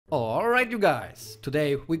Alright you guys,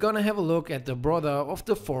 today we're gonna have a look at the brother of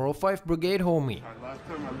the 405 Brigade homie. Last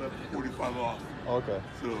time I left 45 off. Okay.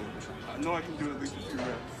 So I know I can do at least a few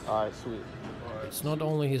reps. Alright, sweet. It's not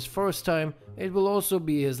only his first time, it will also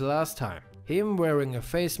be his last time. Him wearing a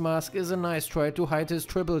face mask is a nice try to hide his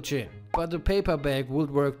triple chin, but the paper bag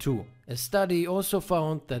would work too. A study also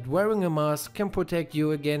found that wearing a mask can protect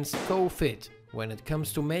you against COVID. When it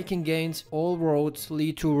comes to making gains, all roads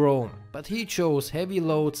lead to Rome, but he chose heavy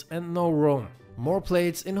loads and no Rome. More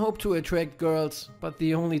plates in hope to attract girls, but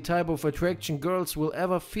the only type of attraction girls will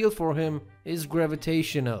ever feel for him is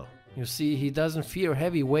gravitational. You see, he doesn't fear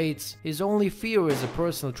heavy weights, his only fear is a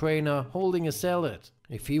personal trainer holding a salad.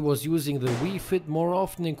 If he was using the Wii Fit more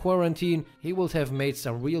often in quarantine, he would have made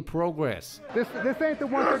some real progress. This ain't the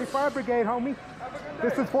 135 Brigade, homie.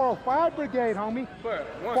 This is 405 Brigade, homie.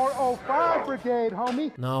 405 Brigade,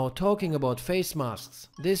 homie. Now, talking about face masks.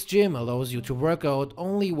 This gym allows you to work out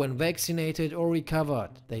only when vaccinated or recovered.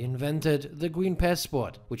 They invented the green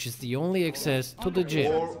passport, which is the only access to the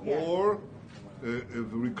gym. Or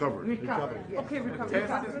recovered. Recovery. Yes. Okay, recovery.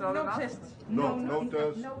 No test. No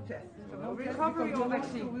test. No test. No recovery or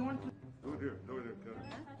vaccine. We want to Do it here.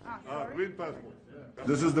 Green passport.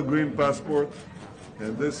 This is the green passport,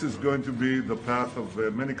 and this is going to be the path of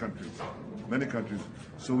many countries.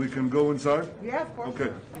 So we can go inside? Yeah, of course.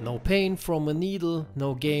 Okay. No pain from a needle,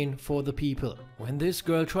 no gain for the people. When this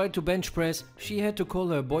girl tried to bench press, she had to call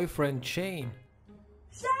her boyfriend Shane.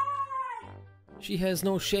 She has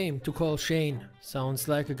no shame to call Shane. Sounds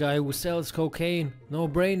like a guy who sells cocaine. No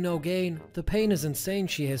brain, no gain. The pain is insane,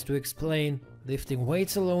 she has to explain. Lifting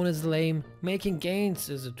weights alone is lame. Making gains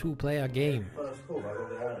is a two-player game.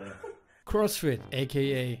 CrossFit,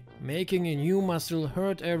 aka making a new muscle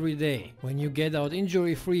hurt every day. When you get out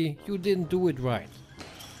injury-free, you didn't do it right.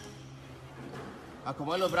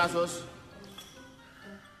 Acomoda los brazos.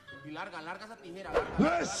 Y larga esa tijera.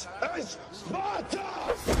 This is Sparta!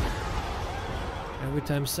 Every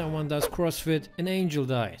time someone does CrossFit, an angel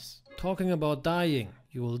dies. Talking about dying,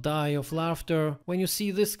 you will die of laughter when you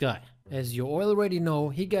see this guy. As you already know,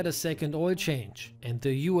 he got a second oil change, and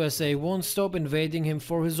the USA won't stop invading him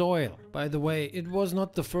for his oil. By the way, it was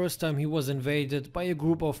not the first time he was invaded by a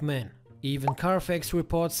group of men. Even Carfax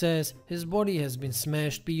report says his body has been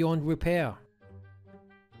smashed beyond repair.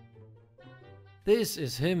 This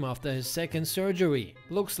is him after his second surgery.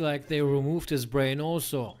 Looks like they removed his brain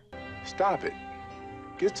also. Stop it.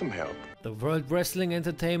 Get some help. The World Wrestling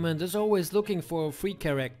Entertainment is always looking for a free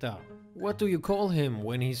character. What do you call him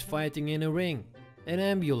when he's fighting in a ring? An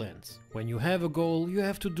ambulance. When you have a goal, you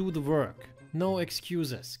have to do the work. No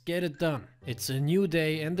excuses, get it done. It's a new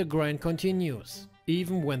day and the grind continues.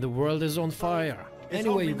 Even when the world is on fire.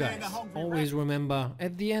 Anyway you guys, always remember,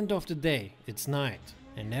 at the end of the day, it's night.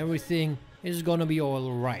 And everything is gonna be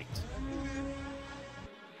alright.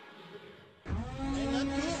 Ain't nothing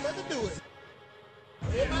to it but to do it.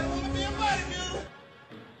 Everybody wanna be a bodybuilder.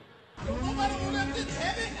 Don't nobody wanna lift this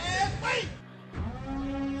heavy ass weight.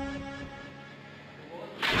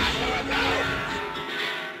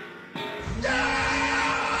 Yeah!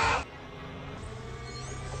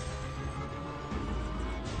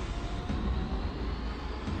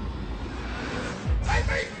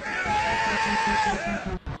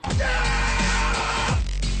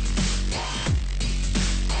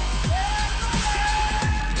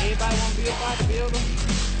 Everybody wanna be a bodybuilder,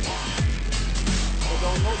 but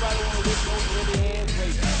don't nobody wanna lift those heavy ass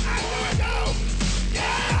weights.